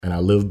And I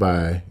live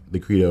by the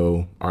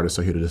credo, artists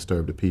are here to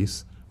disturb the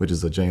peace, which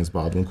is a James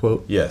Baldwin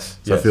quote. Yes.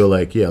 So I feel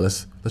like,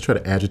 let's try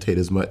to agitate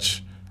as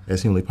much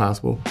as humanly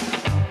possible.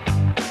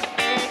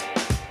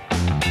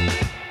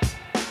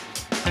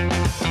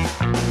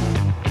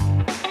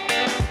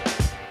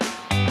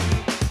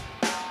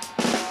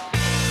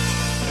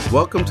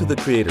 Welcome to the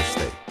Creator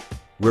State,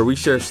 where we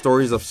share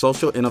stories of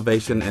social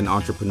innovation and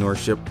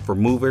entrepreneurship for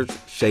movers,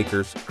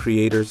 shakers,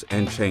 creators,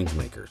 and change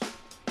makers.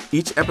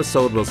 Each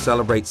episode will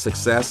celebrate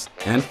success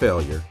and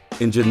failure,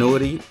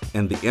 ingenuity,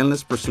 and the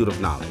endless pursuit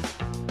of knowledge.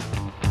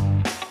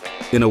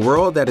 In a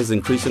world that is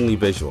increasingly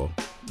visual,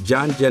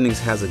 John Jennings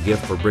has a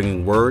gift for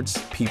bringing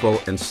words, people,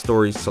 and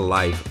stories to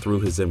life through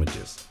his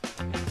images.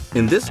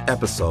 In this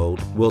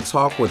episode, we'll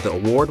talk with the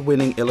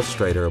award-winning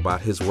illustrator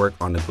about his work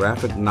on the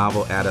graphic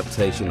novel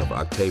adaptation of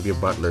Octavia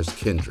Butler's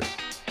Kindred,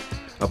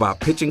 about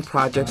pitching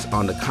projects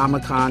on the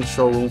Comic-Con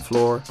showroom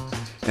floor,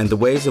 and the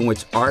ways in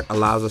which art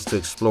allows us to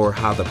explore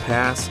how the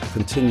past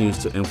continues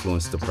to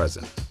influence the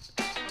present.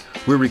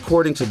 We're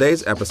recording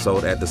today's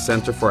episode at the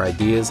Center for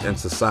Ideas and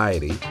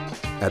Society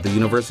at the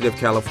University of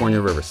California,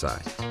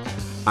 Riverside.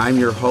 I'm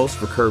your host,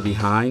 Kirby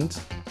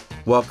Hines.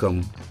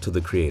 Welcome to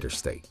the Creator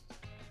State.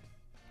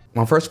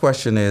 My first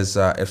question is,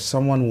 if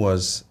someone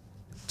was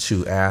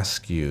to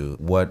ask you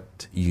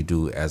what you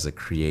do as a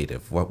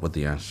creative, what would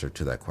the answer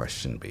to that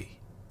question be?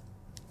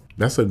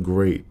 That's a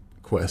great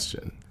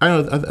question.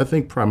 I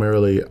think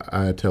primarily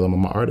I tell them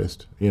I'm an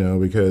artist,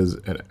 because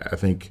I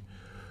think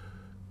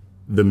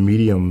the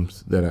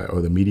mediums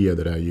the media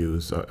that I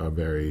use are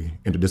very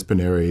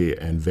interdisciplinary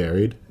and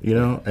varied,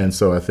 and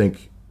so I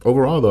think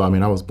overall though,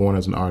 I was born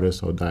as an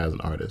artist, I'll die as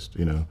an artist,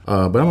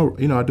 but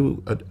I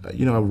do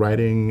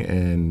writing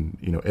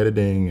and,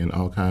 editing and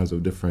all kinds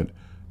of different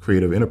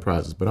creative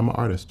enterprises, but I'm an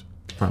artist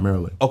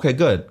primarily. Okay,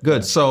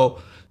 good.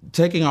 So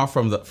taking off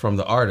from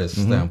the artist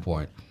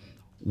standpoint,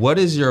 what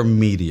is your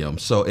medium?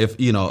 So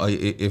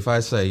if I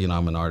say,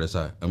 I'm an artist,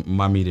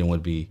 my medium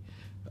would be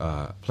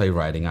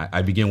playwriting.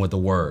 I begin with the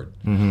word.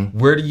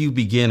 Where do you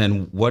begin,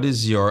 and what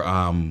is your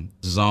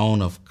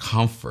zone of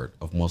comfort,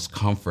 of most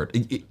comfort?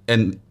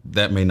 And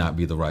that may not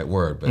be the right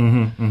word, but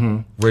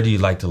where do you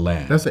like to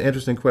land? That's an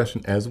interesting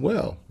question as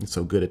well. You're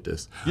so good at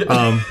this.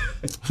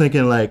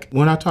 Thinking like,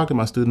 when I talk to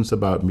my students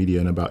about media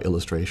and about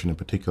illustration in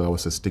particular, I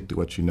always say stick to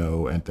what you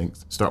know and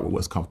start with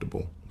what's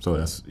comfortable. So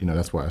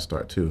that's where I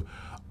start too.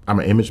 I'm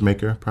an image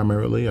maker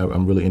primarily.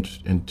 I'm really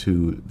interested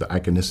into the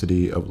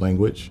iconicity of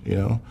language,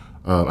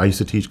 I used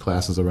to teach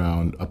classes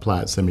around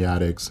applied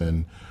semiotics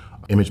and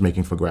image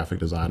making for graphic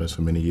designers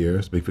for many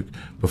years.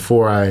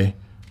 Before I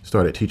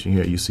started teaching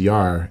here at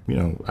UCR,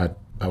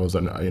 I was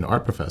an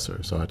art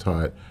professor, so I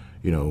taught,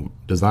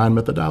 design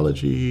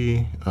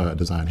methodology,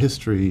 design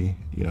history,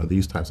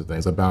 these types of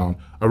things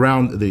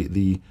around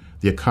the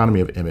economy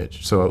of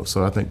image. So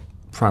I think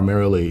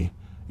primarily,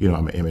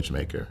 I'm an image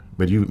maker,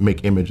 but you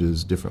make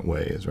images different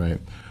ways, right?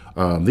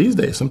 These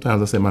days,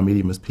 sometimes I say my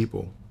medium is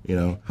people.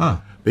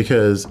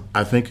 Because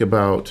I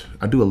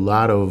do a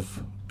lot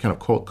of kind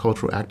of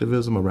cultural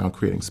activism around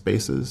creating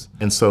spaces.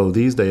 And so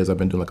these days I've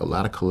been doing a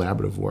lot of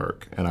collaborative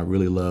work, and I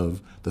really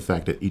love the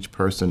fact that each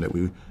person that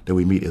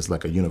we meet is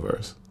like a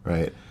universe,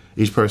 right?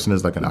 Each person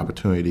is like an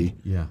opportunity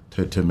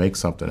to make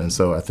something. And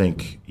so I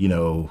think,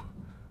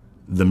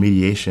 the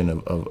mediation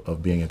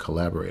of being a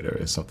collaborator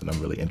is something I'm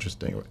really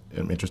interested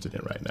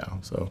in right now.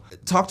 So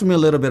talk to me a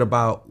little bit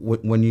about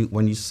when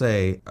you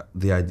say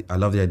I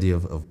love the idea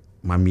of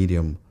my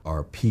medium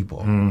are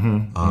people.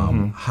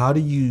 How do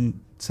you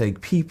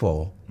take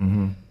people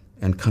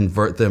and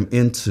convert them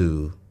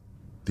into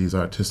these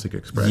artistic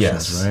expressions?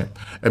 Yes. Right.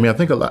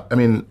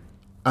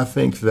 I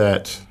think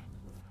that,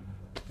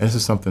 and this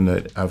is something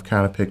that I've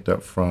kind of picked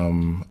up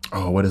from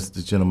what is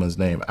the gentleman's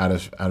name out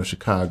of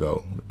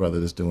Chicago? The brother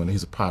that's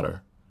he's a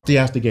potter.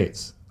 DeAsta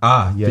Gates.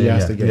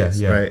 DeAsta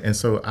Gates, right? And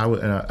so I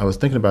was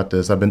thinking about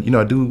this. I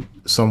do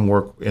some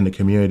work in the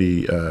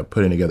community,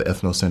 putting together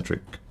ethnocentric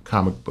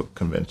comic book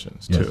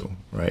conventions too,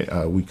 right?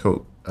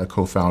 I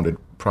co-founded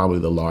probably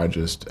the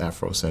largest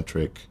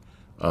Afrocentric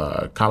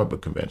comic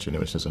book convention,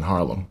 which is in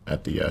Harlem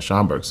at the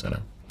Schomburg Center.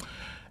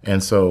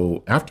 And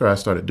so after I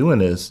started doing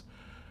this,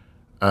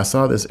 I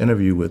saw this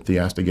interview with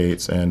DeAsta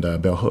Gates and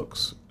Bell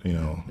Hooks,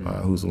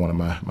 who's one of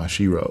my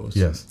sheroes.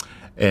 Yes.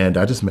 And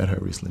I just met her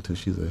recently too.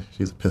 She's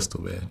a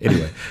pistol, man.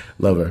 Anyway,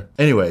 love her.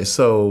 Anyway,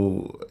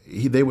 so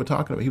he was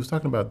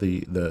talking about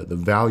the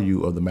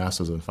value of the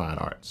Masters in Fine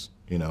Arts.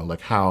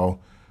 Like how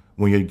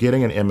when you're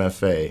getting an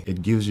MFA,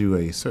 it gives you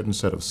a certain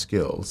set of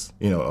skills,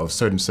 a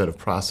certain set of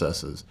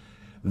processes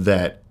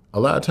that a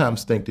lot of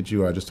times think that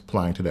you are just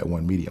applying to that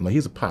one medium. Like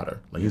he's a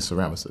potter, like he's a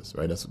ceramicist,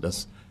 right?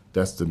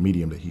 That's the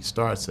medium that he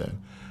starts in.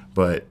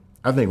 But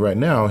I think right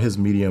now his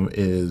medium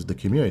is the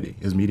community.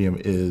 His medium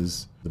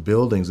is the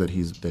buildings that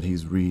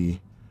he's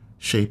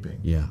reshaping.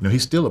 Yeah.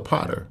 He's still a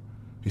potter.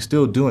 He's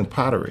still doing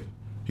pottery.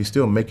 He's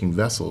still making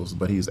vessels,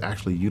 but he's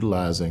actually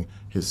utilizing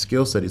his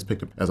skill set he's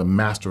picked up as a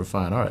master of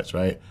fine arts,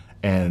 right?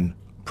 And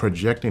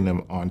projecting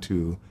them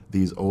onto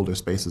these older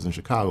spaces in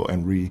Chicago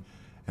and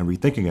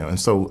rethinking them. And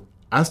so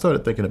I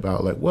started thinking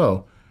about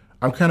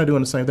I'm kind of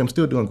doing the same thing. I'm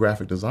still doing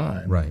graphic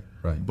design. Right.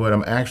 But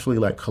I'm actually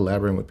like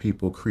collaborating with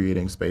people,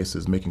 creating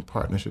spaces, making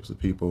partnerships with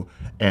people,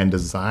 and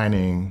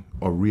designing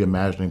or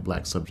reimagining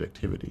Black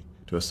subjectivity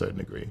to a certain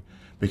degree.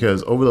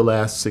 Because over the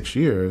last 6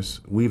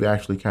 years, we've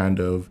actually kind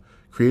of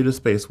created a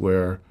space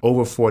where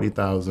over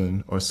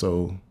 40,000 or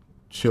so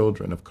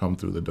children have come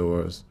through the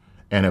doors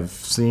and have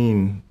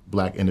seen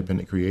Black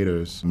independent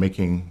creators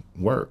making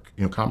work,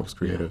 comics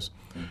creators.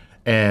 Yeah.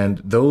 And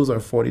those are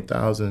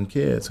 40,000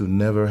 kids who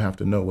never have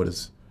to know what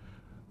it's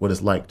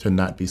like to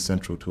not be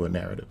central to a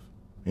narrative.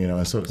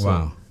 And so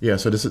wow.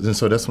 So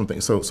that's one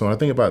thing. So when I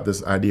think about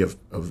this idea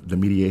of the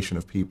mediation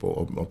of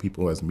people, or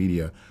people as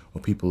media,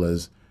 or people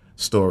as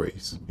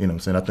stories,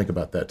 I think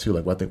about that too.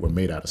 Like, I think we're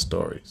made out of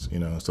stories,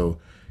 So,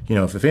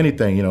 if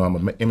anything,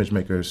 I'm an image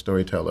maker,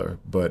 storyteller,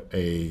 but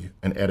an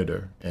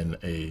editor and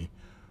a,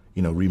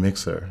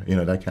 remixer,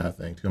 that kind of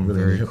thing. I'm really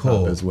very into hip-hop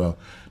cool as well.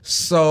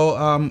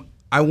 So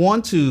I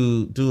want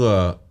to do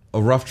a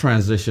rough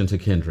transition to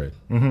Kindred.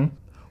 Mm-hmm.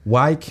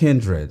 Why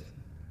Kindred?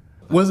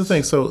 What's the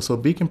thing? So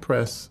Beacon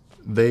Press,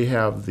 they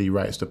have the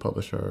rights to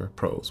publish our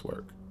prose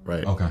work,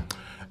 right? Okay.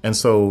 And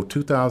so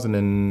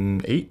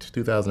 2008,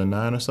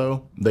 2009 or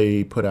so,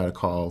 they put out a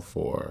call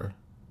for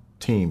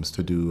teams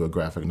to do a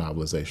graphic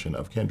novelization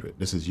of Kindred.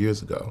 This is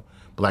years ago,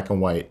 black and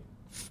white,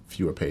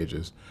 fewer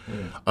pages.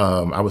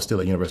 I was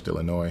still at University of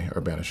Illinois,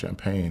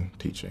 Urbana-Champaign,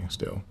 teaching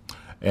still.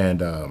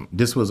 And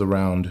this was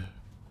around,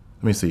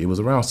 it was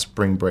around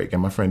spring break,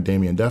 and my friend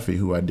Damian Duffy,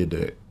 who I did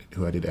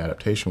the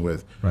adaptation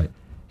with, right.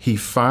 He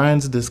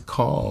finds this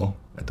call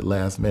at the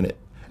last minute,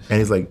 and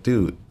he's like,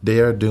 dude, they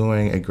are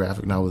doing a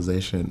graphic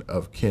novelization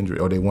of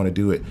Kindred, or they want to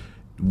do it.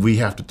 We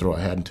have to throw our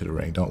hat into the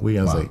ring, don't we?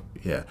 And I was like,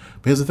 yeah.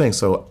 But here's the thing.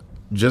 So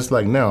just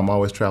like now, I'm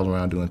always traveling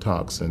around doing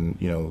talks and,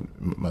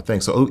 my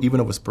thing. So even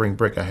over spring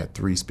break, I had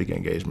 3 speaking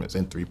engagements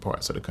in 3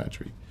 parts of the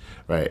country,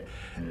 right?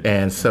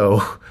 And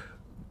so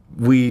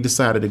we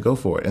decided to go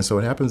for it. And so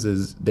what happens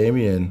is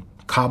Damien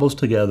cobbles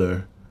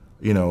together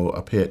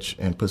a pitch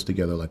and puts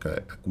together like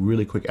a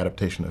really quick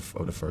adaptation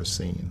of the first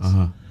scenes.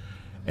 Uh-huh.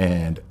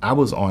 And I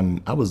was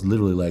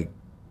literally like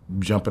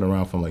jumping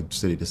around from like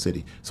city to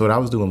city. So what I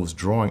was doing was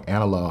drawing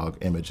analog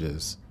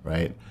images,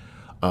 right?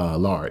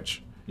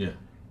 Large. Yeah.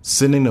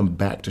 Sending them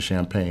back to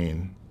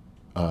Champaign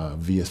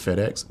via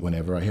FedEx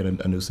whenever I hit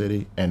a new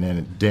city. And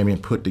then Damien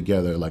put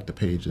together like the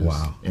pages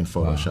in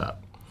Photoshop.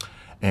 Wow.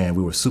 And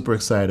we were super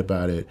excited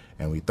about it,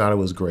 and we thought it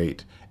was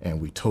great, and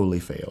we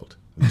totally failed.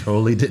 We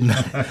totally did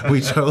not.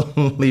 We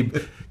totally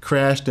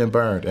crashed and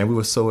burned, and we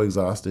were so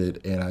exhausted.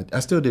 And I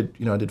still did,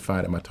 I did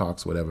fine at my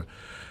talks, whatever.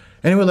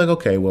 And we were like,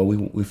 okay, well,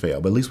 we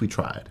failed, but at least we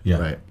tried,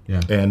 right? Yeah.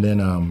 And then,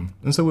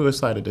 and so we were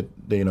excited that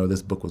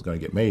this book was going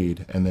to get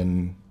made. And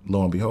then,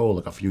 lo and behold,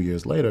 like a few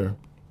years later,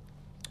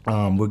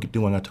 we're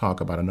doing a talk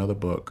about another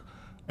book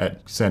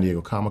at San Diego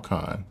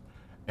Comic-Con,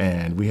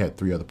 and we had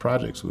 3 other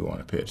projects we want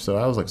to pitch. So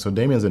I was like, so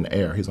Damien's in the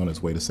air. He's on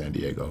his way to San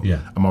Diego.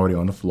 Yeah. I'm already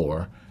on the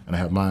floor. And I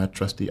have my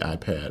trusty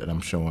iPad, and I'm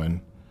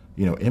showing,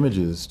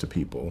 images to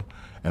people.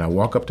 And I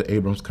walk up to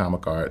Abrams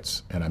Comic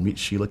Arts, and I meet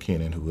Sheila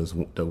Keenan, who was,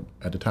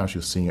 at the time, she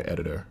was senior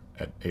editor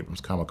at Abrams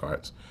Comic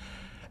Arts.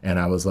 And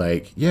I was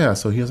like, yeah,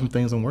 so here's some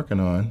things I'm working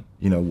on.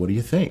 What do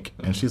you think?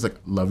 And she's like,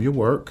 love your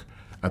work.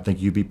 I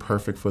think you'd be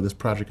perfect for this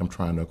project I'm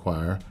trying to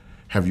acquire.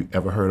 Have you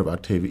ever heard of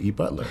Octavia E.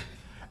 Butler?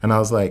 And I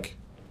was like,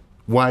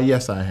 why,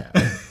 yes, I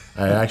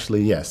have.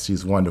 Yes,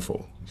 she's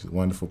wonderful. She's a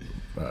wonderful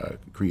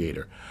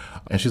creator.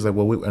 And she's like,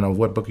 well,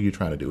 what book are you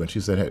trying to do? And she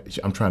said, hey,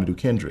 I'm trying to do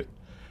Kindred.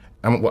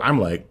 I'm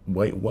like,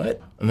 wait,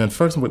 what? And then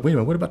first I'm like, wait a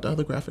minute, what about the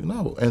other graphic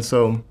novel? And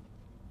so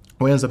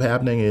what ends up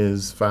happening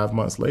is 5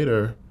 months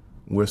later,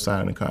 we're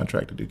signing a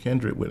contract to do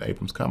Kindred with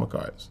Abrams Comic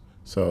Arts.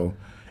 So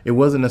it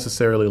wasn't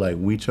necessarily like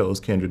we chose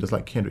Kindred, it's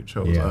like Kindred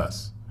chose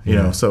us.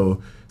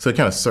 So it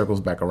kind of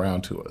circles back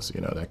around to us,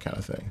 that kind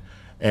of thing.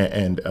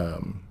 And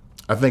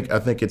I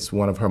think it's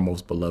one of her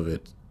most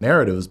beloved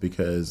narratives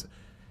because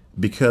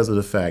of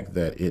the fact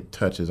that it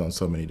touches on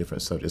so many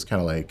different subjects. It's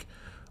kind of like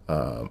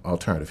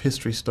alternative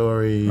history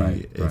story.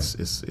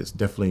 It's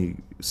definitely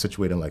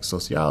situated in like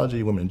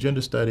sociology, women and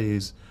gender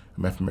studies,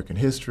 African American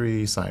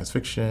history, science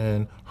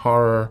fiction,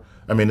 horror.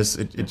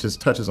 It just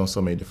touches on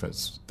so many different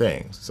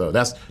things. So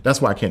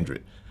that's why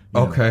Kindred.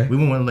 Okay. We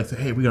wouldn't want to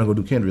say, hey, we're gonna go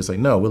do Kindred. It's like,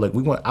 no, we're like,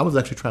 I was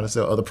actually trying to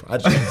sell other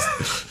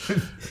projects.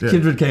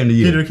 Kindred came to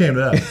you. Kindred came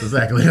to us,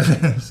 exactly.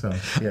 So,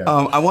 yeah.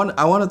 I want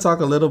to talk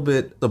a little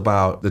bit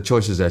about the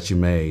choices that you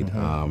made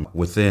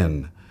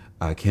within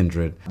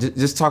Kindred.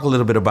 Just talk a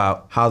little bit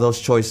about how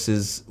those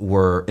choices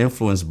were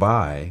influenced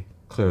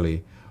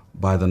clearly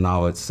by the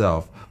novel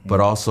itself,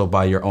 but also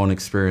by your own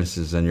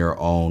experiences and your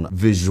own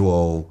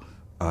visual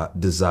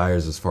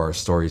desires as far as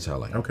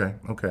storytelling.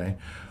 Okay.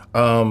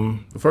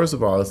 First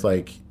of all, it's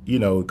like,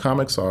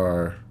 comics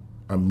are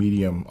a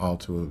medium all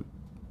to,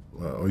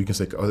 or you can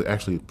say,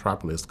 actually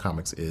properly,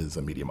 comics is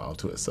a medium all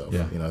to itself.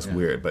 Yeah. It's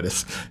weird,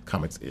 but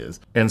comics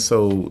is. And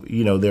so,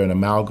 they're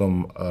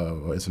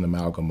it's an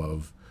amalgam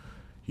of,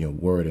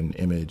 word and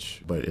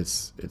image, but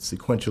it's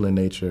sequential in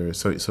nature.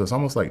 So it's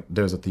almost like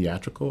there's a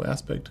theatrical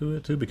aspect to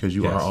it too, because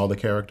you are all the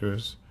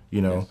characters.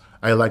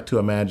 I like to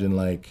imagine,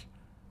 like,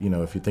 you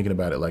know, if you're thinking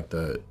about it, like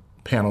the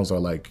panels are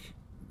like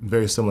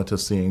very similar to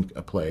seeing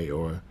a play,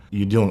 or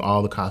you're doing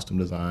all the costume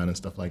design and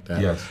stuff like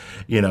that. Yes.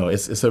 You know,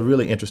 it's a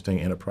really interesting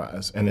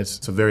enterprise, and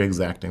it's a very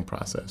exacting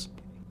process.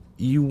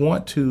 You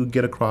want to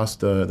get across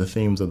the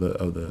themes of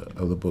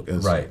the book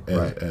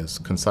as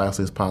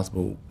concisely as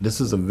possible.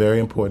 This is a very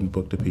important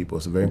book to people.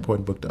 It's a very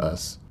important book to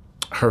us.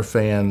 Her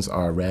fans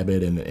are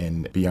rabid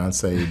and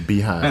Beyonce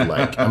Beehive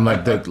like. I'm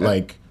like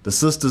the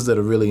sisters that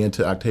are really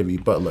into Octavia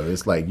Butler.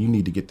 It's like, you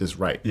need to get this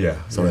right.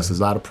 So it's a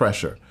lot of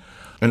pressure.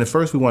 And at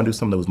first we wanted to do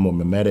something that was more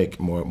mimetic,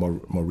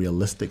 more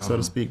realistic, so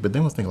to speak. But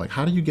then I was thinking, like,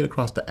 how do you get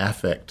across the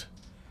affect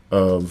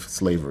of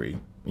slavery,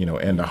 you know,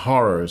 and the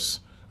horrors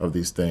of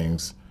these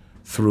things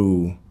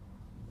through,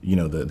 you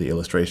know, the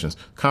illustrations.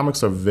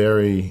 Comics are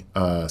very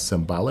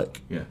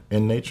symbolic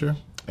in nature.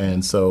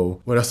 And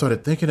so what I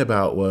started thinking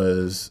about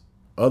was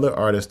other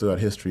artists throughout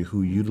history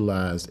who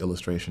utilized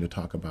illustration to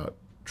talk about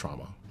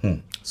trauma.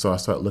 So I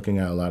started looking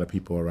at a lot of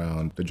people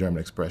around the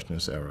German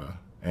Expressionist era.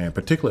 And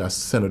particularly I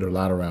centered a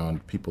lot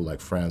around people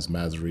like Franz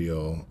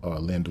Mazriel,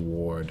 Lind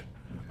Ward,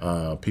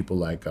 people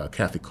like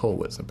Kathy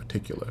Kollwitz in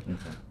particular,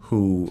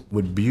 who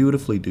would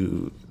beautifully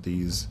do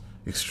these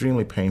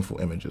extremely painful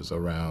images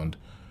around,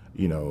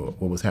 you know,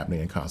 what was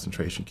happening in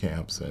concentration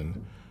camps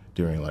and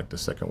during like the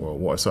Second World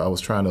War. So I was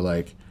trying to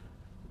like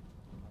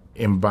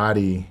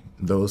embody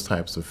those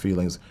types of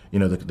feelings. You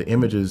know, the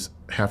images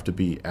have to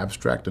be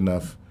abstract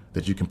enough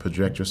that you can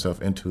project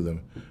yourself into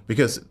them,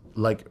 because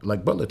like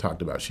Butler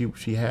talked about, she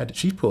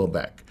pulled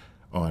back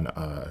on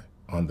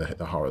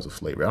the horrors of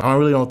slavery. I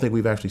really don't think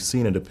we've actually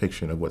seen a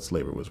depiction of what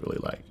slavery was really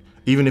like.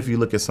 Even if you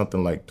look at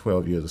something like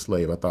 12 Years a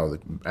Slave, I thought it was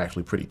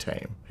actually pretty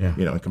tame,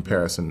 you know, in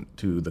comparison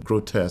to the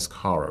grotesque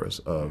horrors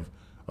of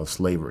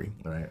slavery,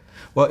 right?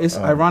 Well, it's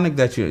ironic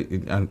that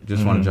I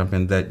just want to jump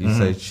in, that you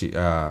say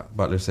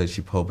Butler said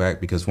she pulled back,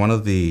 because one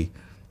of the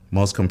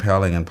most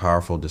compelling and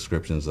powerful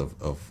descriptions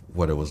of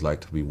what it was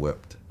like to be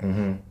whipped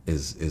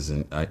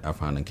I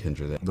found in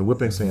Kindred. The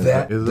whipping scene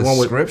that is the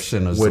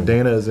description one where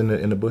Dana is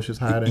in the bushes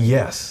hiding.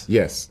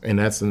 Yes, and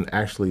that's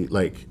actually,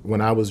 like,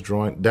 when I was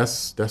drawing,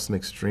 that's an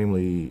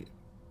extremely,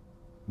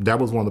 that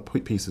was one of the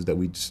pieces that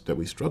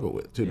we struggle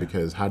with too,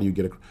 because how do you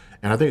get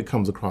and I think it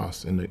comes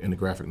across in the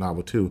graphic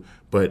novel too.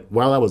 But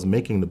while I was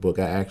making the book,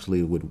 I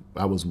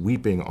was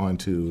weeping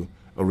onto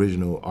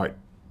original art,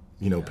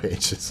 you know,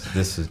 pages,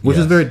 which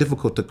is very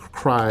difficult to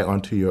cry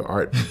onto your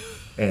art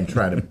and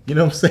try to, you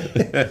know what I'm saying?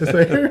 It's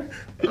like,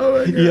 oh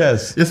my God.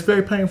 Yes. It's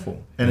very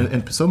painful.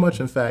 And so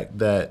much, in fact,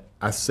 that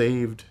I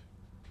saved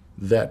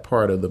that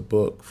part of the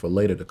book for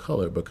later to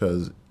color,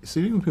 because,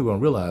 see, even people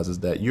don't realize is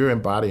that you're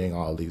embodying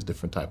all these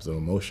different types of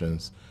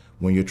emotions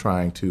when you're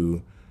trying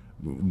to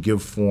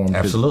give form.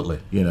 Absolutely.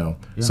 To, you know,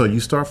 so you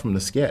start from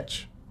the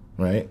sketch,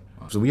 right?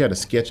 So we had to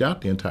sketch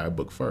out the entire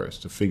book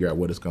first to figure out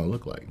what it's going to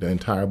look like. The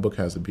entire book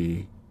has to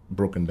be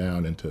broken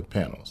down into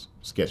panels,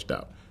 sketched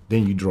out.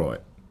 Then you draw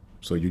it,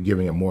 so you're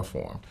giving it more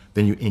form.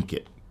 Then you ink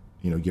it,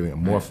 you know, giving it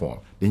more form.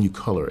 Then you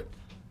color it,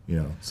 you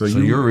know. So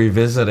you're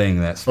revisiting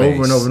that space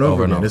over and over and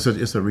over again.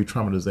 It's a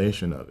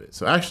re-traumatization of it.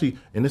 So actually,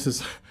 and this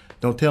is,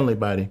 don't tell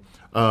anybody,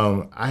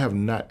 I have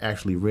not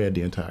actually read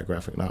the entire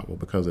graphic novel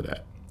because of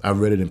that. I've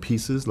read it in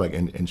pieces, like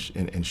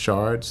in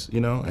shards,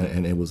 you know,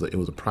 and it was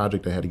a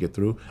project I had to get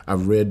through.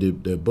 I've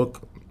read the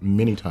book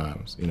many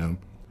times, you know,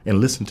 and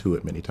listened to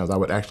it many times. I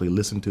would actually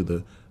listen to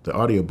the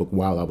audiobook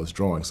while I was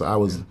drawing. So I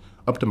was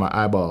up to my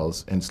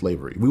eyeballs in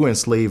slavery. We were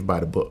enslaved by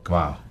the book.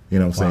 Wow. You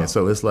know what I'm saying?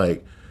 So it's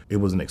like, it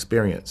was an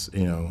experience,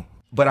 you know.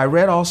 But I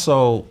read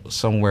also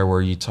somewhere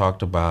where you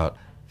talked about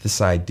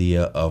this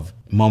idea of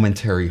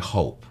momentary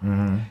hope.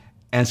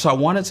 And so I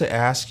wanted to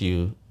ask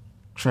you,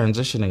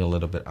 transitioning a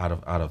little bit out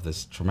of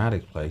this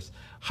traumatic place,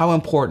 how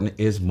important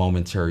is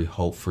momentary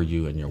hope for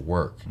you in your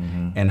work?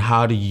 And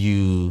how do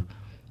you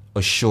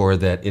assure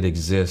that it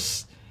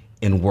exists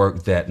in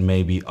work that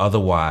may be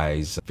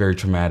otherwise very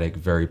traumatic,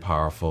 very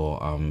powerful,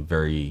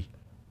 very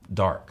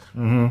dark?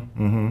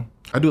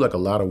 I do like a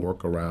lot of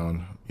work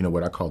around, you know,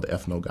 what I call the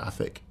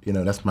ethnogothic. You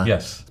know, that's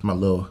my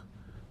little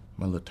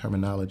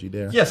terminology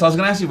there. Yes, I was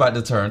going to ask you about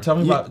the term. Tell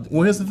me about.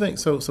 Well, here's the thing.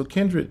 So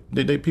Kindred,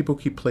 people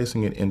keep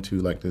placing it into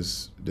like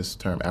this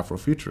term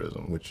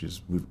Afrofuturism,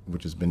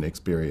 which has been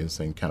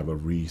experiencing kind of a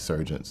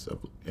resurgence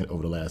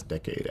over the last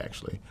decade,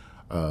 actually.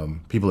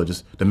 People are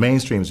just, the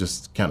mainstreams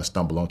just kind of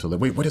stumble onto like,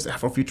 wait, what is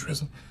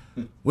Afrofuturism?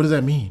 What does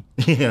that mean?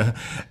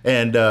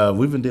 And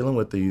we've been dealing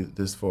with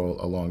this for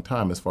a long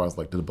time as far as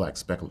like the Black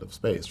speculative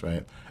space,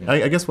 right?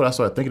 I guess what I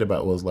started thinking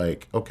about was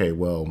like, okay,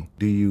 well,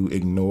 do you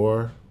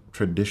ignore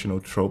traditional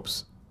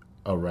tropes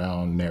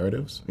around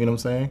narratives? You know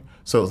what I'm saying?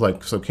 So it's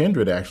like, so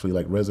Kindred actually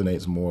like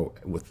resonates more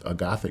with a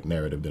Gothic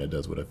narrative than it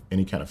does with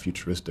any kind of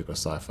futuristic or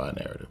sci-fi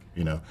narrative,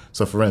 you know?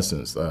 So for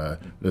instance,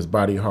 there's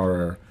body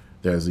horror,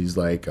 there's these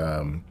like,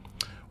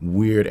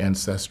 weird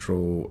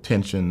ancestral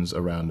tensions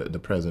around the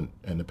present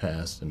and the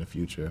past and the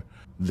future.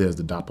 There's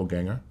the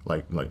doppelganger,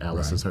 like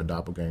Alice is her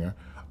doppelganger.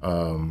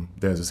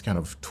 There's this kind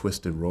of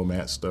twisted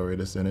romance story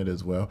that's in it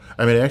as well.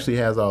 I mean, it actually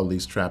has all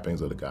these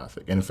trappings of the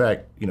Gothic. And in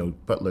fact,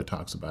 Butler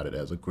talks about it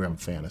as a grim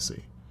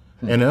fantasy.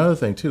 And another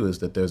thing, too, is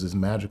that there's this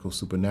magical,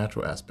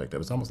 supernatural aspect of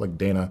it. It's almost like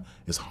Dana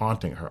is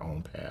haunting her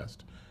own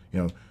past.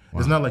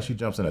 It's not like she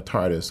jumps in a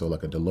TARDIS or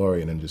like a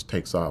DeLorean and just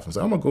takes off and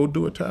says, I'm going to go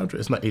do a time trip.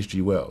 It's not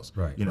H.G. Wells.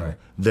 Right.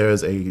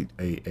 There's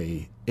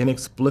a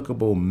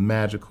inexplicable,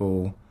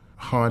 magical,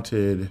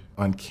 haunted,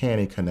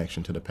 uncanny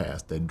connection to the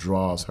past that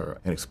draws her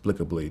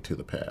inexplicably to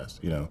the past,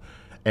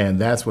 And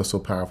that's what's so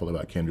powerful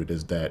about Kindred,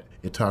 is that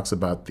it talks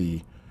about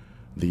the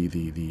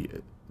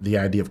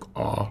idea of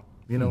awe,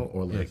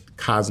 or like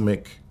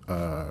cosmic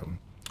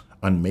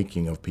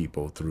unmaking of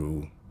people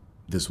through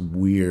this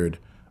weird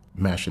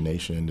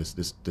machination,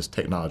 this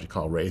technology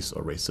called race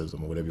or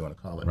racism or whatever you want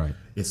to call it. Right.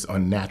 It's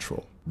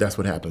unnatural. That's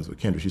what happens with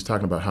Kindred. She's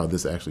talking about how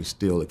this actually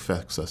still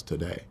affects us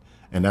today.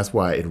 And that's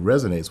why it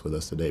resonates with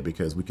us today,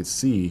 because we could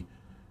see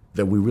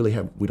that we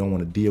don't want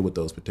to deal with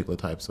those particular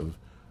types of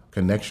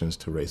connections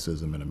to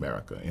racism in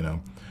America,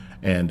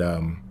 And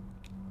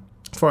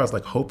as far as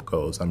like hope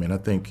goes, I mean, I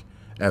think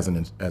as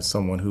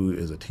someone who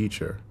is a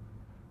teacher,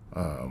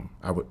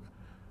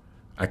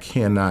 I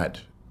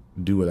cannot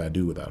do what I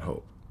do without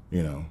hope.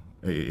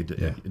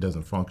 It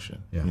doesn't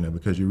function.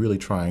 Because you're really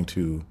trying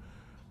to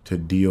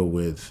deal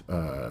with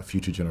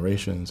future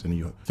generations, and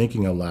you're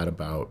thinking a lot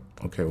about,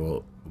 okay,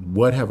 well,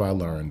 what have I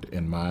learned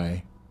in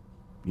my,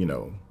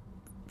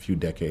 few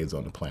decades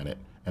on the planet,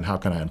 and how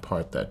can I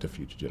impart that to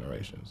future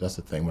generations? That's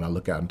the thing. When I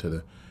look out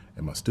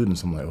at my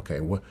students, I'm like, okay,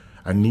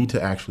 I need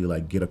to actually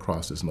like get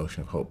across this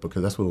notion of hope,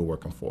 because that's what we're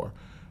working for,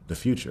 the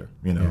future,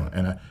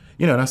 And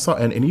I saw,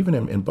 and even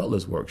in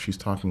Butler's work, she's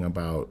talking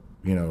about,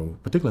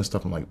 particularly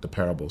stuff in like the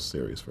Parables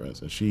series, for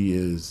instance.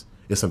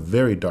 It's a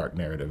very dark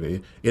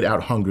narrative. It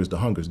outhungers the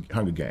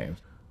Hunger Games.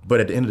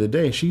 But at the end of the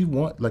day,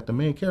 the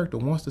main character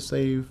wants to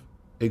save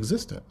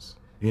existence.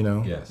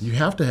 Yes. You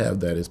have to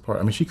have that as part.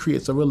 I mean, she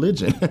creates a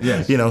religion.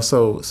 Yes.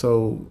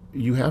 So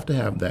you have to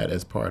have that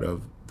as part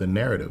of the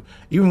narrative.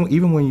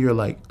 Even when you're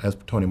like, as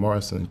Toni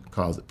Morrison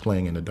calls it,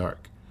 playing in the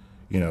dark,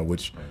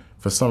 which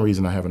for some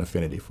reason I have an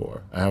affinity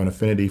for. I have an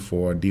affinity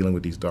for dealing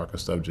with these darker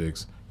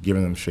subjects,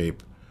 giving them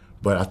shape.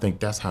 But I think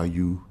that's how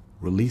you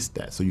release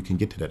that, so you can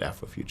get to that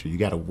Afrofuture. You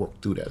got to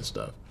work through that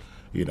stuff.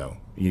 You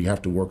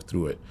have to work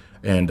through it,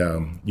 and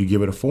you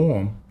give it a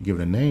form, you give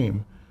it a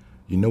name.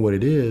 You know what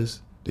it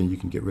is, then you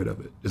can get rid of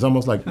it. It's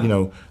almost like,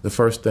 the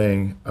first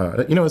thing,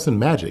 it's in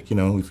magic,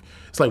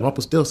 it's like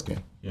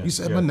Rumpelstiltskin. You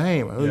said my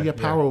name, you got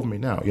power over me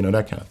now,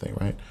 that kind of thing,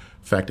 right?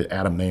 The fact that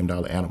Adam named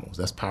all the animals,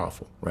 that's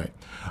powerful, right?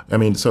 I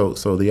mean, so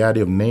the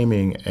idea of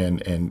naming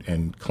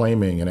and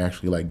claiming and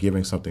actually like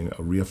giving something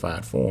a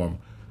reified form,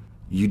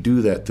 you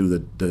do that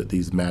through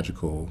these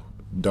magical,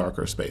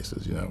 darker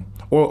spaces,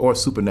 or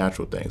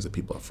supernatural things that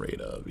people are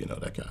afraid of,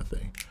 that kind of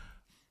thing.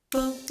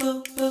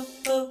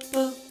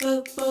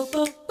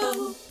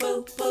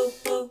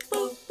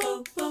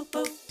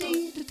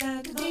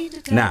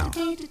 Now,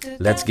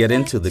 let's get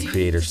into the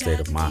creator's state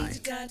of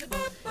mind.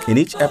 In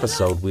each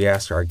episode, we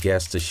ask our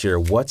guests to share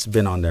what's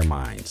been on their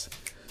minds,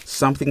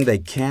 something they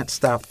can't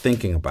stop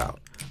thinking about,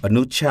 a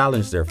new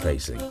challenge they're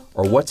facing,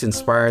 or what's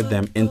inspired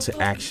them into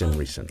action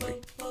recently.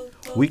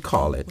 We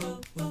call it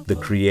the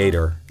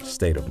creator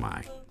state of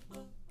mind.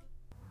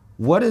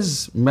 What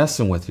is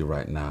messing with you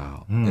right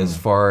now as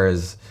far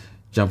as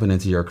jumping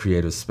into your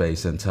creative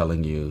space and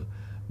telling you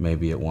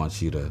maybe it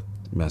wants you to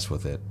mess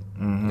with it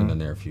in the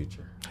near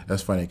future?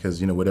 That's funny,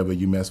 because, whatever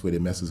you mess with,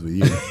 it messes with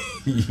you.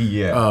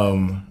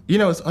 Yeah.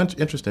 It's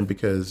interesting,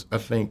 because I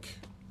think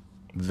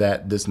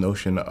that this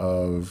notion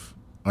of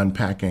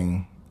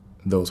unpacking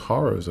those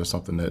horrors are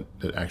something that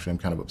actually I'm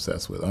kind of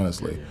obsessed with,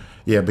 honestly.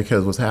 Yeah,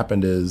 because what's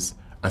happened is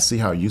I see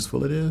how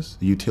useful it is,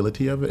 the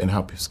utility of it, and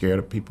how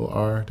scared people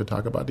are to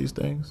talk about these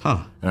things.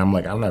 And I'm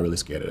like, I'm not really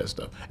scared of that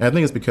stuff. And I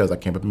think it's because I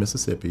came up in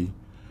Mississippi,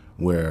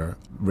 where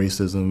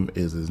racism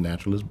is as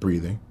natural as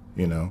breathing,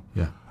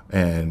 Yeah.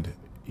 And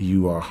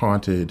you are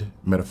haunted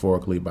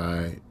metaphorically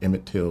by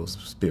Emmett Till's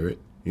spirit,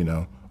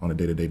 on a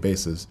day-to-day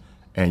basis,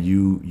 and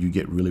you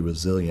get really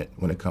resilient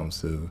when it comes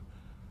to,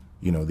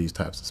 these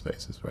types of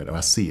spaces, right?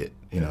 I see it,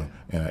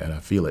 and I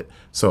feel it.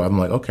 So I'm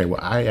like, okay, well,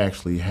 I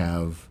actually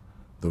have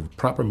the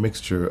proper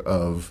mixture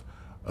of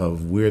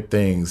weird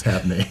things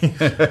happening,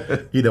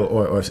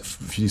 or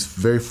she's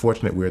very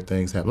fortunate weird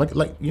things happen,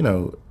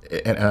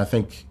 and I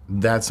think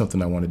that's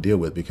something I want to deal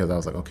with, because I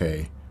was like,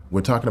 okay,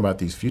 we're talking about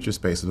these future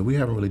spaces, but we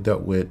haven't really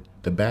dealt with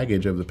the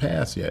baggage of the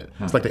past yet.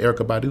 It's like the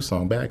Erykah Badu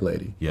song, Bag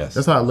Lady. Yes.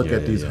 That's how I look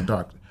at these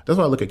dark. That's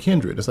why I look at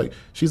Kindred. It's like,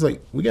 she's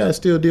like, we got to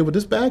still deal with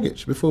this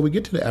baggage before we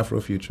get to the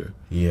Afrofuture.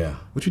 Yeah.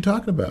 What you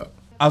talking about?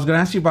 I was going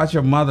to ask you about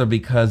your mother,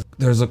 because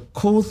there's a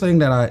cool thing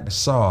that I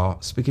saw,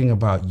 speaking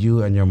about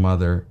you and your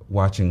mother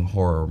watching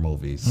horror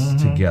movies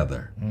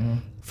together.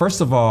 First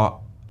of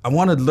all, I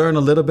want to learn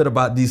a little bit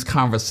about these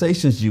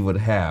conversations you would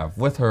have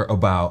with her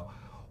about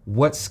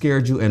what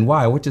scared you and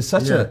why, which is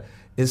such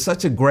is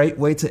such a great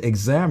way to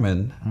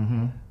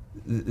examine,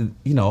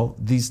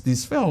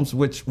 these films,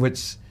 which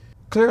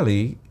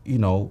clearly,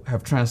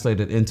 have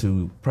translated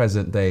into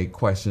present day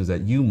questions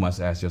that you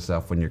must ask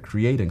yourself when you're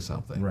creating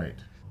something. Right.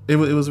 It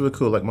was really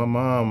cool. Like my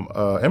mom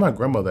and my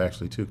grandmother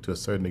actually too, to a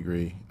certain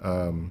degree.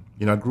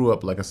 I grew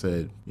up, like I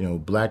said,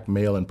 black,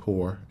 male, and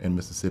poor in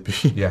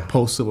Mississippi. Yeah.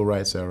 Post civil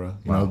rights era.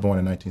 Wow. I was born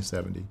in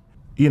 1970.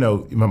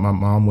 My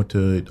mom went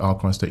to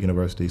Alcorn State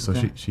University, so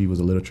she was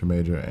a literature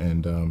major,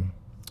 and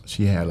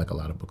she had like a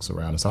lot of books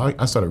around. And so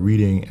I started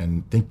reading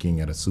and thinking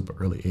at a super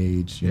early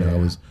age. I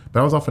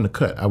was off in the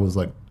cut. I was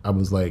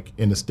like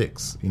in the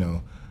sticks.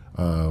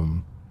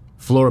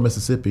 Florida,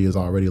 Mississippi is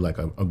already like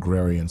a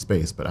agrarian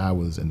space, but I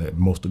was in the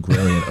most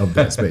agrarian of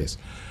that space.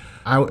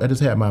 I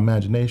just had my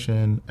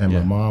imagination, and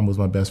my mom was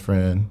my best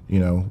friend,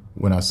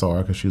 when I saw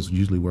her, because she was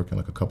usually working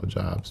like a couple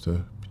jobs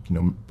to,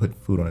 put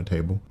food on the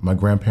table. My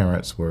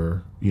grandparents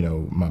were,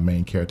 my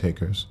main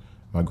caretakers.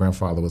 My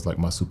grandfather was like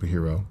my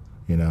superhero,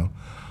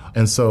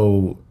 And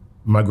so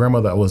my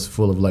grandmother was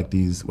full of like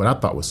these, what I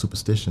thought was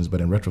superstitions,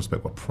 but in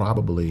retrospect were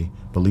probably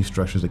belief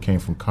structures that came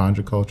from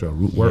conjure culture or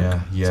root work,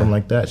 something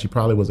like that. She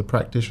probably was a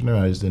practitioner,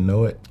 I just didn't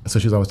know it. So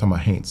she was always talking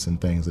about haints and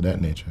things of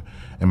that nature.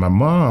 And my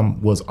mom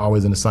was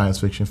always into science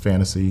fiction,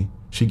 fantasy.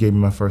 She gave me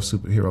my first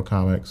superhero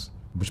comics,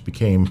 which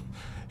became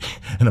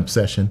an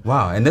obsession.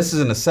 Wow, and this is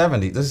in the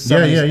 70s. This is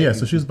 70s, yeah.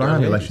 So she was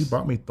behind me. Like, she 80s.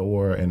 bought me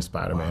Thor and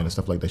Spider-Man and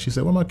stuff like that. She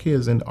said, well, my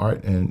kid's into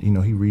art, and,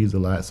 he reads a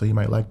lot, so he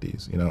might like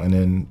these, And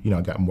then,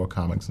 I got more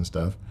comics and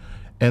stuff.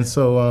 And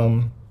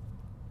so,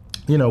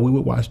 we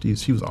would watch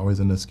these. She was always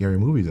into scary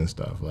movies and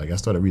stuff. Like, I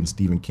started reading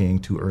Stephen King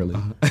too early,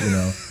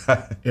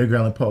 Edgar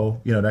Allan Poe,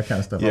 that kind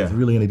of stuff. I was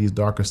really into these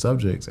darker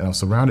subjects, and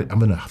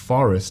I'm in a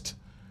forest,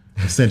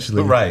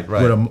 essentially, right.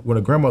 With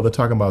a grandmother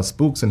talking about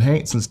spooks and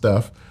haints and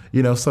stuff,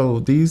 So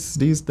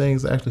these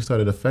things actually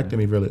started affecting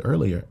me really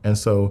earlier, and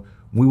so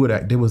we would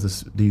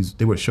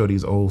they would show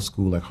these old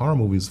school like horror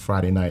movies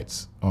Friday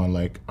nights on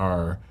like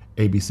our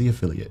ABC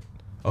affiliate.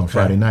 On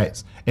Friday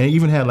nights, and it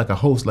even had like a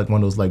host, like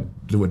one of those like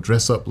they would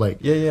dress up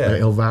like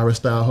Elvira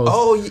style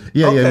host.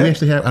 We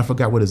actually had, I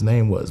forgot what his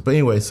name was, but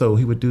anyway, so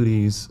he would do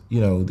these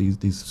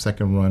these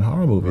second run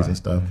horror movies and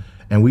stuff,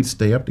 and we'd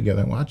stay up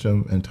together and watch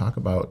them and talk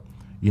about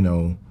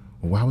well,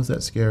 why was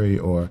that scary,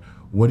 or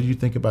what did you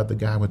think about the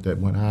guy with that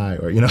one eye,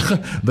 or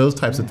those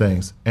types of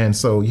things. And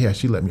so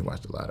she let me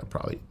watch a lot of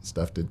probably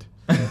stuff that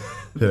I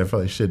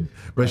probably shouldn't,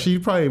 but she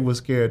probably was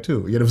scared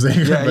too. You know what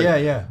I'm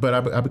saying? But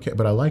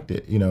I liked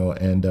it,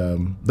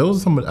 and those are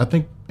some. I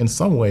think in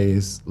some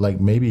ways, like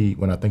maybe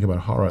when I think about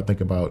horror, I think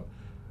about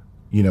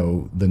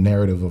the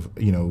narrative of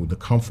the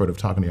comfort of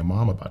talking to your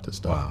mom about this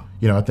stuff.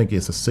 Wow. I think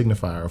it's a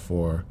signifier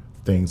for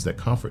things that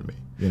comfort me.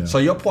 So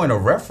your point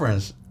of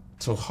reference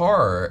to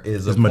horror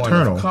is a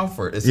maternal point of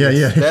comfort. That's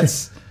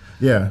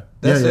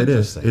That's it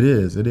interesting.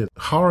 is. It is.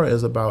 Horror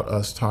is about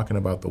us talking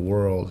about the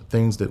world,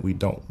 things that we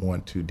don't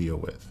want to deal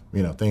with.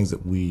 Things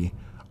that we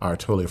are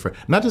totally afraid.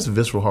 Not just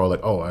visceral horror,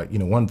 like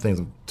one of the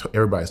things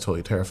everybody's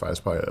totally terrified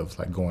is probably of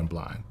like going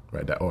blind,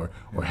 right? Or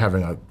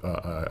having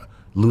a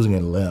losing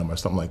a limb or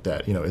something like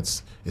that.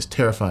 It's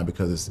terrifying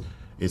because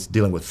it's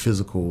dealing with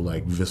physical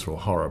like visceral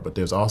horror. But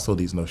there's also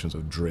these notions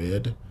of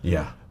dread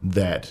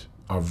that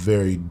are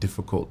very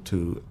difficult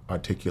to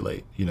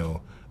articulate.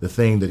 The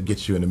thing that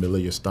gets you in the middle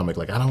of your stomach,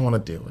 like, I don't want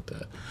to deal with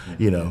that,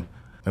 And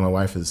my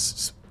wife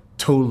is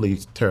totally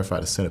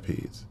terrified of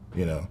centipedes,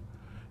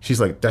 She's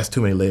like, that's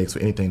too many legs for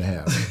anything to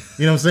have.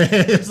 You know what I'm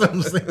saying?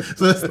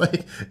 So it's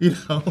like,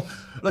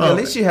 Look, at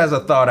least she has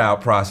a thought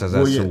out process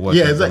as to what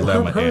the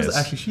dilemma is.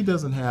 Actually, she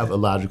doesn't have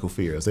illogical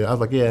fears. I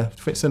was like,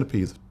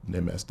 centipedes,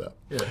 they're messed up.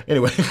 Yeah.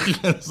 Anyway,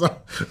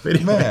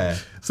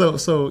 so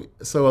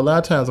a lot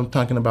of times I'm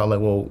talking about like,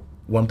 well,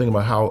 one thing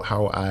about how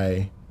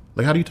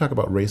do you talk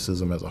about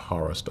racism as a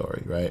horror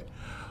story, right?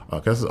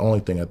 Because that's the only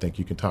thing I think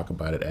you can talk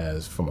about it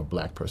as from a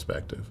black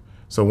perspective.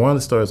 So one of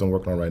the stories I'm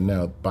working on right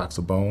now, Box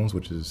of Bones,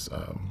 which is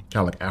kind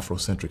of like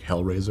Afrocentric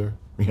Hellraiser.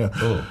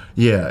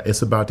 Yeah,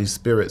 it's about these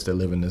spirits that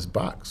live in this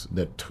box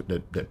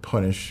that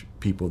punish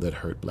people that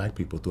hurt black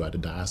people throughout the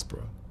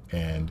diaspora.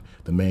 And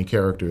the main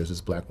character is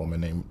this black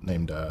woman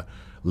named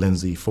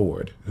Lindsay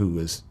Ford, who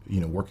is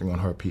working on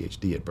her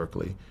PhD at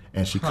Berkeley,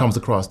 and she comes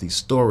across these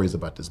stories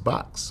about this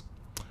box,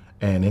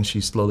 and then she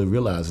slowly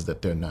realizes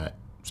that they're not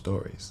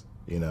stories,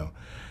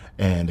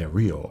 and they're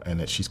real, and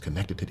that she's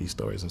connected to these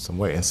stories in some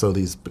way. And so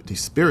these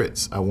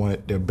spirits,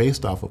 they're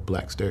based off of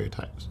black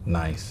stereotypes.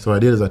 Nice. So what I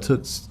did is I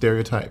took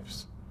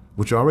stereotypes,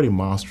 which are already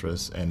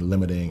monstrous and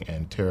limiting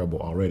and terrible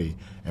already,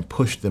 and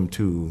pushed them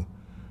to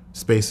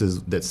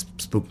spaces that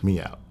spooked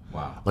me out.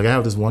 Wow. Like I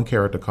have this one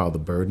character called the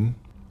Burden,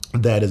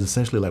 that is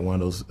essentially like one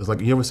of those. It's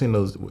like, you ever seen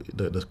those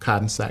the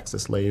cotton sacks that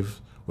slaves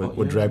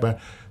would drag by?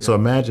 So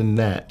imagine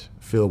that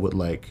filled with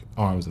like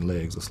arms and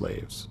legs of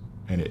slaves,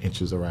 and it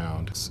inches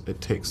around. It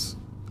takes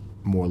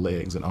more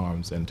legs and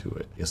arms into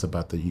it. It's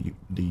about the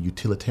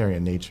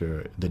utilitarian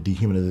nature, the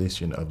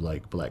dehumanization of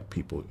like black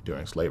people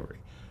during slavery.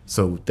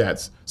 So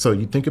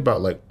you think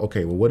about like,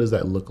 okay, well, what does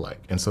that look like?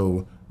 And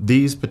so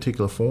these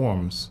particular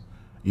forms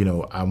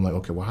I'm like,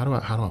 okay, well,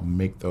 how do I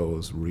make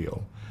those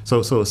real? So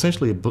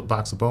essentially,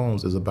 Box of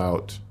Bones is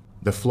about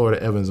the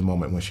Florida Evans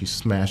moment when she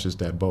smashes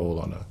that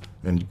bowl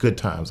in Good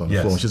Times on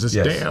the floor. And she says,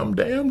 damn.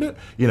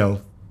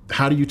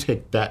 How do you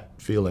take that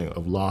feeling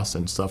of loss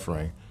and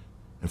suffering?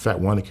 In fact,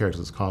 one of the characters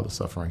is called The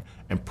Suffering,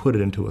 and put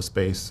it into a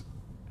space.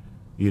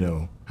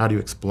 How do you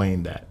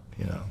explain that?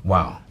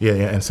 Wow. Yeah.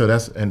 And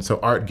so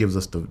art gives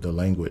us the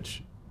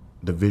language,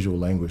 the visual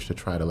language to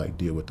try to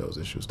deal with those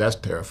issues. That's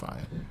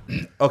terrifying.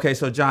 Okay,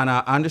 so John, I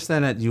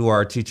understand that you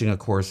are teaching a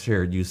course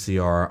here at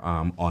UCR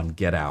on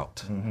Get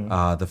Out,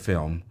 the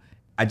film.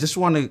 I just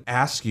want to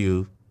ask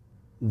you,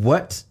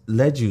 what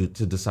led you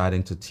to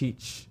deciding to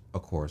teach a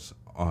course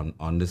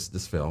on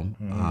this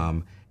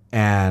film?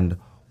 And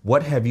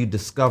what have you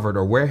discovered,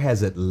 or where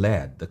has it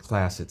led the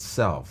class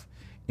itself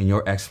in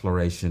your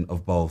exploration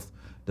of both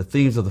the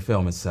themes of the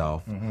film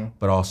itself,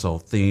 but also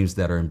themes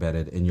that are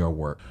embedded in your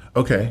work?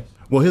 Okay.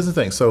 Well, here's the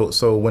thing.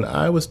 So when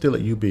I was still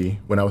at UB,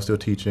 when I was still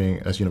teaching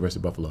at University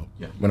of Buffalo,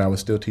 when I was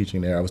still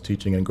teaching there, I was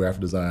teaching in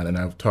graphic design, and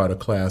I've taught a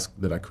class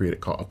that I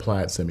created called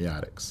Applied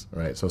Semiotics,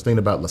 right? So I was thinking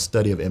about the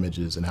study of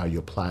images and how you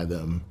apply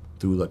them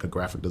through a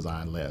graphic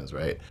design lens,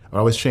 right? I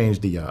always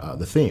changed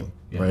the theme,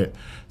 right?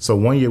 So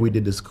one year we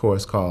did this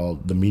course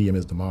called The Medium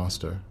is the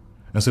Monster.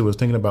 And so we was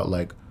thinking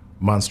about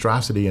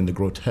monstrosity and the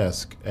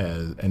grotesque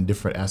and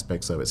different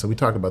aspects of it. So we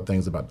talked about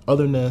things about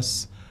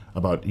otherness,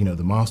 about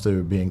the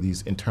monster being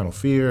these internal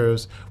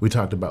fears. We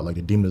talked about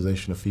the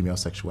demonization of female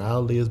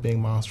sexuality as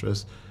being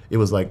monstrous. It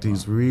was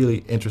these really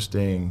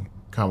interesting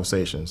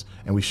conversations,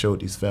 and we showed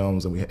these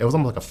films, and it was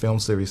almost like a film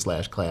series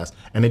 / class,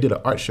 and they did an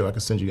art show. I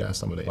could send you guys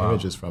some of the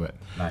images from it.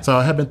 Nice. So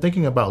I have been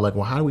thinking about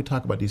how do we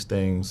talk about these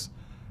things,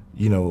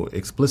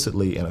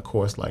 explicitly in a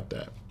course like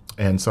that?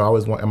 And so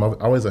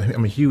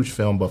I'm a huge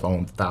film buff. I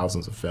own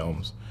thousands of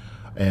films,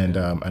 and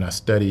I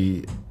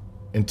study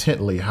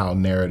intently how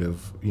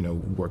narrative,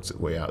 works its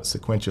way out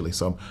sequentially.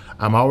 So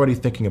I'm already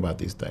thinking about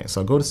these things.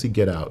 So I go to see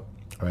Get Out,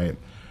 right?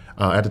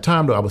 At the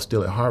time, though, I was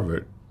still at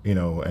Harvard,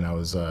 and I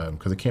was,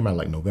 because it came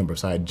out November,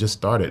 so I had just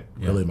started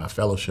really my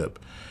fellowship.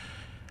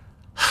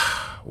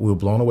 We were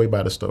blown away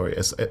by the story.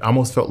 It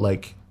almost felt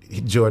like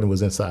Jordan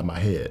was inside my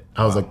head.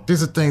 I was like,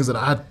 these are things that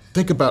I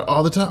think about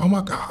all the time. Oh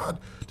my God,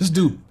 this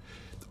dude.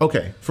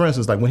 Okay, for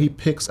instance, when he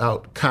picks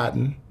out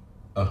cotton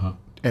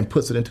and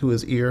puts it into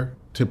his ear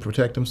to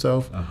protect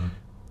himself,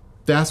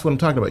 that's what I'm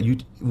talking about.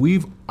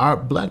 Our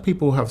black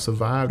people have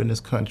survived in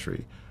this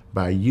country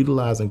by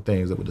utilizing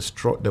things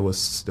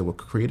that were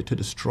created to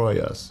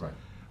destroy us,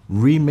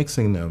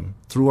 remixing them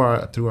through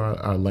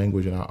our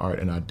language and our art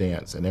and our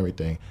dance and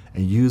everything,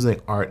 and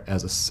using art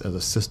as a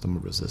system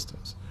of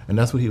resistance. And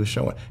that's what he was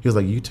showing. He was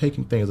like, you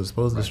taking things that are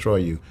supposed to destroy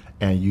you,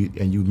 and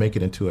you make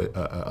it into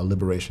a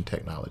liberation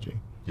technology.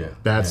 Yeah.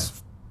 That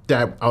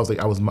I was like,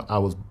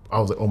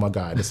 oh my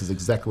God, this is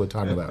exactly what we're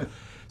talking about.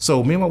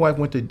 So me and my wife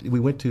went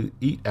to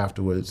eat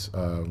afterwards,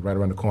 right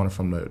around the corner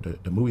from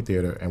the movie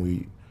theater,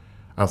 and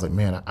I was like,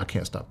 man, I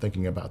can't stop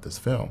thinking about this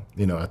film.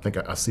 I think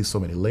I see so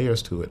many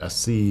layers to it. I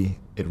see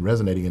it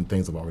resonating in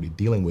things I'm already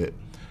dealing with.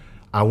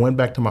 I went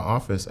back to my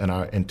office, and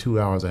in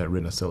 2 hours I had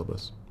written a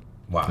syllabus.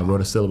 Wow. I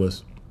wrote a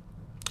syllabus.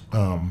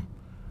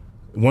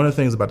 One of the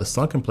things about the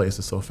sunken place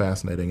that's so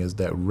fascinating is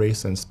that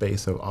race and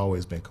space have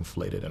always been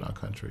conflated in our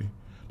country.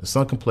 The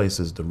sunken place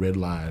is the red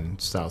line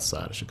south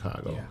side of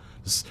Chicago. Yeah.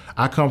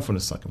 I come from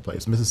the sunken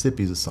place.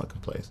 Mississippi is a sunken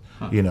place.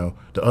 The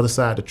other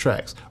side of the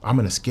tracks,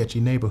 I'm in a sketchy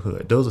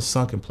neighborhood. Those are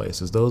sunken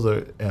places. Those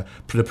are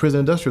the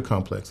prison industrial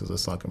complex is a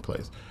sunken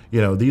place.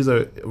 These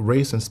are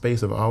race and space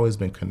have always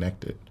been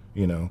connected.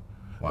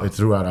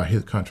 Throughout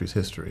our country's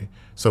history.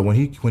 So when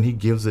he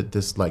gives it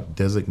this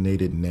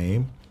designated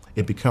name,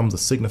 it becomes a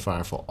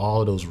signifier for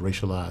all of those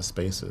racialized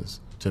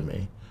spaces to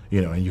me,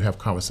 and you have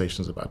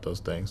conversations about those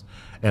things.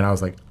 And I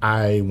was like,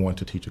 I want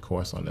to teach a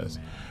course on this,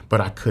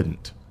 but I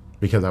couldn't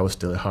because I was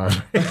still at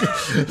Harvard.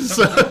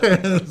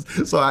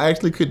 so I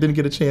actually didn't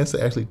get a chance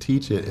to actually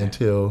teach it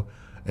until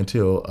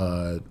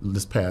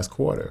this past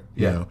quarter,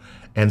 you know.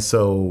 And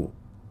so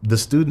the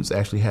students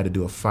actually had to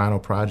do a final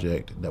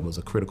project that was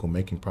a critical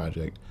making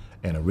project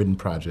and a written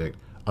project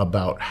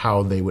about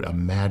how they would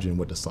imagine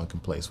what the sunken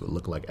place would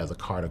look like as a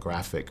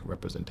cartographic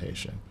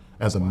representation,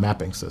 as a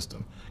mapping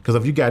system. Because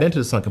if you got into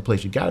the sunken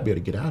place, you got to be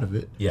able to get out of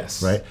it.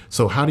 Yes. Right?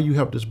 So how do you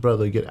help this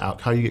brother get out?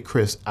 How do you get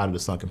Chris out of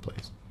the sunken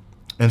place?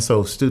 And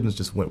so students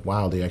just went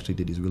wild. They actually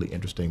did these really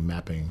interesting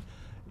mapping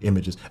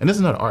images. And this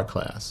is not an art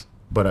class,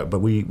 but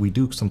we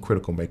do some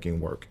critical making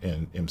work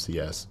in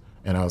MCS.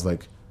 And I was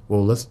like,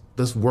 well, let's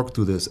work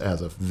through this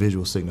as a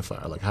visual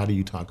signifier. How do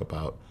you talk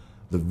about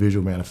the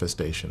visual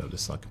manifestation of the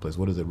sunken place?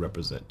 What does it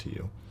represent to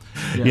you?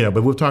 Yeah.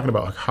 But we're talking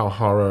about how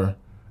horror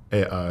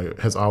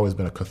has always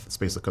been a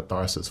space of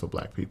catharsis for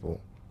Black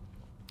people,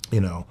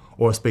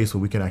 or a space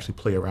where we can actually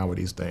play around with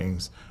these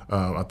things.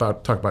 I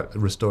talked about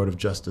restorative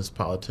justice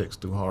politics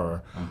through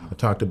horror. I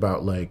talked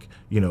about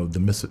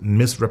the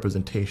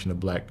misrepresentation of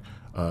Black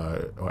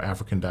or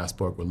African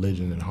diasporic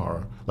religion and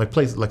horror,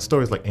 places like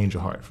stories like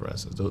Angel Heart, for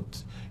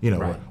instance.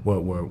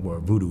 Where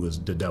voodoo is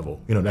the devil,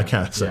 that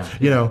kind of stuff.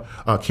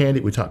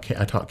 Candy.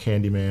 I taught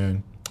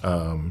Candyman.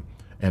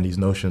 and these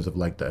notions of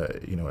like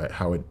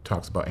how it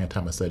talks about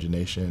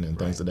anti-miscegenation and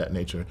things of that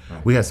nature.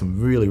 We had some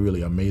really,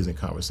 really amazing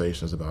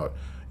conversations about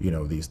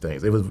these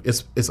things.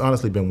 It's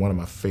honestly been one of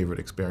my favorite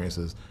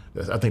experiences.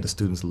 I think the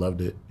students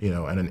loved it,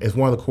 and it's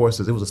one of the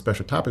courses. It was a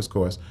special topics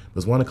course. It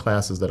was one of the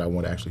classes that I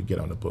want to actually get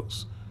on the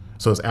books.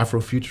 So it's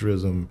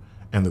Afrofuturism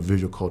and the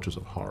visual cultures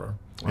of horror.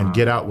 And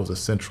Get Out was a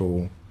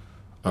central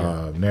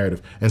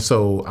narrative. And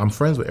so I'm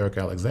friends with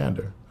Erica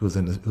Alexander, who's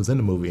in the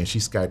movie, and she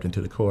Skyped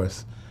into the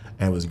course,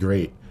 and it was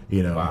great.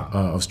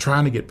 I was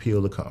trying to get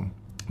Peele to come,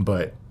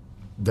 but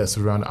that's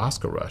around the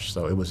Oscar rush,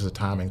 so it was just a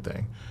timing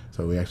thing.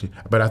 So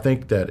but I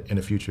think that in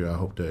the future, I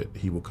hope that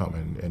he will come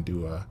and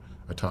do a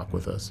talk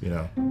with us.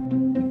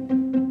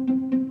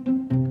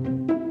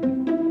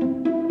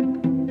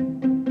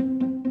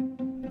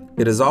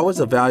 It is always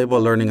a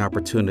valuable learning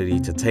opportunity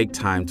to take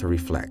time to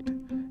reflect.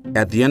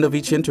 At the end of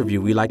each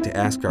interview, we like to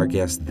ask our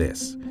guests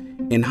this.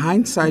 In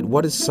hindsight,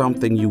 what is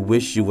something you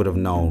wish you would have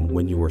known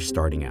when you were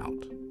starting out?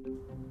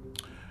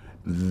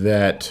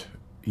 That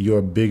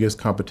your biggest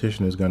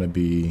competition is going to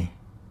be,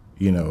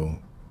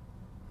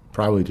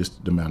 probably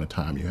just the amount of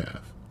time you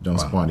have. Don't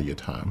squander your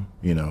time.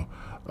 I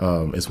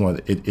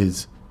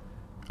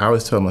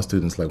always tell my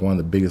students, like, one of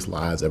the biggest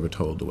lies ever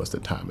told to us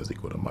that time is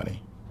equal to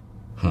money.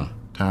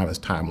 Time is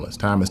timeless.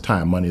 Time is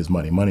time. Money is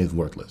money. Money is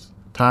worthless.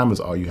 Time is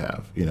all you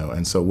have,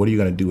 and so what are you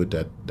going to do with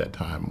that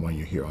time when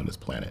you're here on this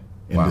planet,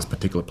 in this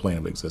particular plane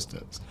of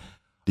existence?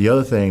 The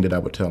other thing that I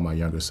would tell my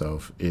younger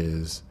self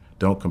is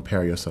don't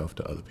compare yourself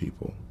to other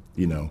people.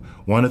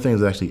 One of the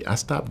things I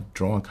stopped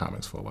drawing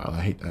comics for a while.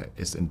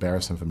 It's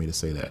embarrassing for me to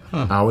say that.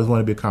 I always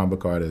wanted to be a comic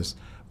book artist,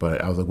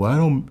 but I was like, well, I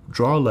don't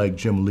draw like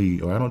Jim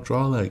Lee, or I don't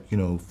draw like,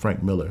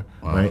 Frank Miller,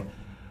 right?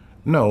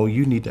 No,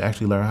 you need to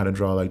actually learn how to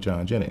draw like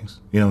John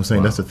Jennings. You know what I'm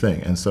saying? That's the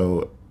thing. And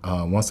so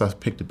once I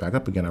picked it back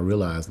up again, I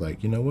realized,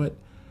 like, you know what?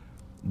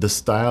 The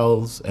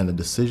styles and the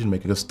decision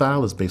making, because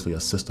style is basically a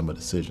system of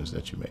decisions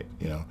that you make,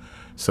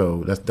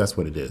 So that's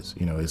what it is.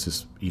 It's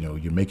just,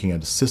 you're making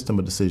a system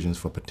of decisions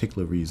for a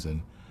particular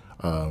reason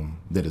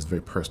that is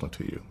very personal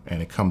to you,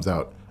 and it comes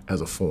out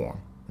as a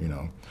form,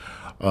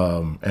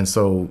 and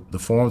so the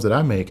forms that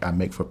I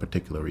make for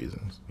particular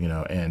reasons,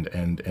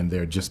 and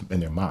they're just in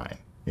their mind,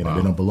 they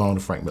don't belong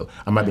to Frank Miller.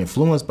 I might be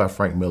influenced by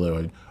Frank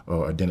Miller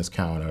or Dennis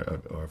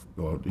Cowan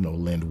or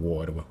Lind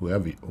Ward or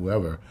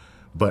whoever,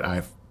 but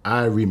I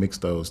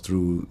remix those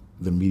through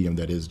the medium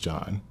that is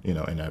John,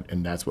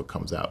 and that's what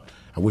comes out.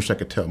 I wish I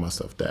could tell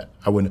myself that.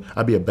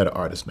 I'd be a better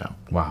artist now.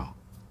 Wow,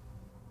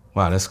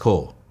 that's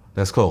cool.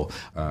 That's cool.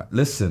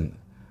 Listen,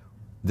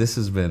 this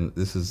has been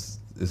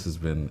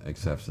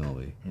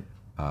exceptionally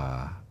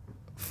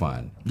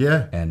fun.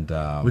 Yeah. And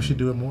we should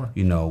do it more.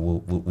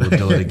 We'll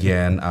do it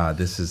again.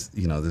 This is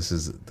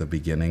the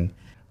beginning.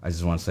 I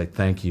just want to say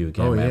thank you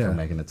again, man, for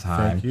making the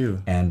time. Thank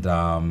you.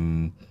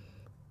 And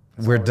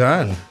we're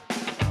done.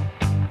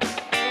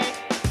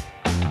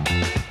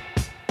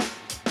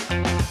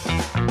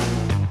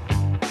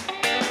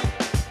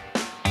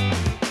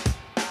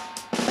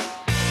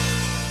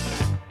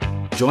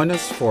 Join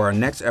us for our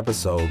next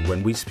episode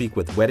when we speak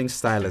with wedding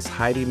stylist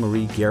Heidi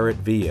Marie Garrett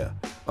Villa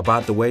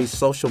about the ways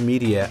social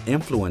media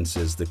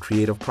influences the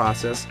creative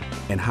process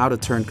and how to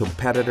turn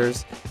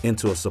competitors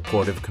into a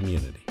supportive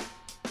community.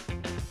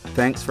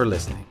 Thanks for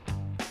listening.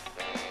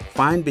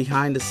 Find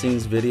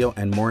behind-the-scenes video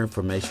and more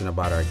information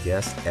about our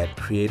guests at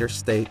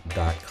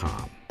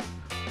creatorstate.com.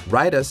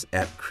 Write us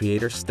at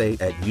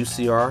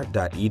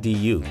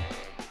creatorstate@ucr.edu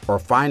or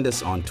find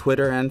us on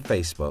Twitter and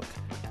Facebook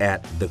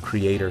at The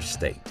Creator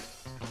State.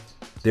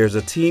 There's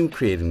a team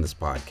creating this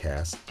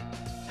podcast.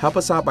 Help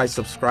us out by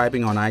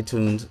subscribing on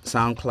iTunes,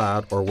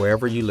 SoundCloud, or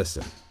wherever you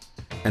listen.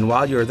 And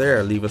while you're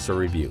there, leave us a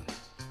review.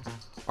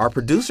 Our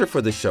producer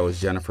for the show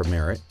is Jennifer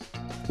Merritt,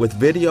 with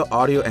video,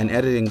 audio, and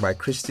editing by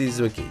Christy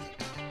Zwicky,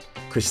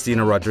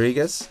 Christina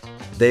Rodriguez,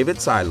 David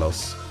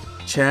Silos,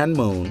 Chan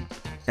Moon,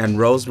 and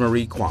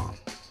Rosemarie Kwong.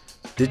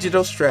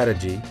 Digital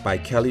strategy by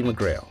Kelly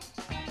McGrail,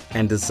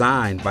 and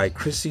designed by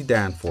Chrissy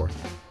Danforth,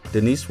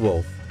 Denise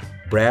Wolf,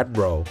 Brad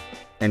Rowe,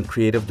 and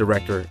creative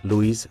director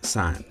Luis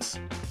Sanz.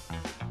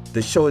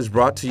 The show is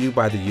brought to you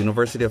by the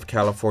University of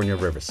California,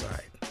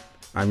 Riverside.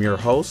 I'm your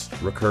host,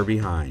 Recurby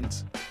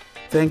Hines.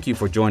 Thank you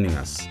for joining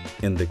us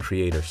in the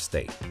Creator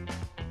State.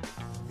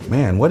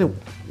 Man, why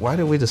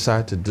did we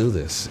decide to do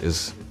this?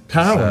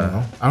 I don't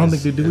know. I don't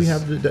think we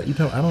have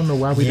to. I don't know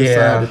why we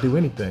decided to do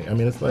anything. I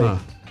mean, it's like,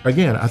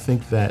 again, I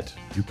think that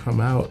you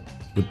come out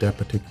with that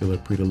particular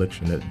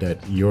predilection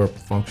that your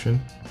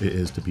function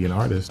is to be an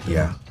artist.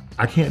 Yeah.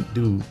 I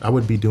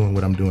would be doing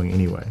what I'm doing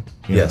anyway.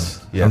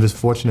 Yes. I'm just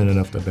fortunate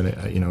enough to have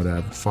been, that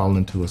I've fallen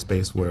into a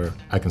space where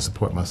I can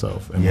support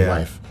myself and my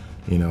wife,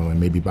 and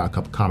maybe buy a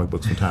couple comic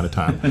books from time to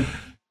time.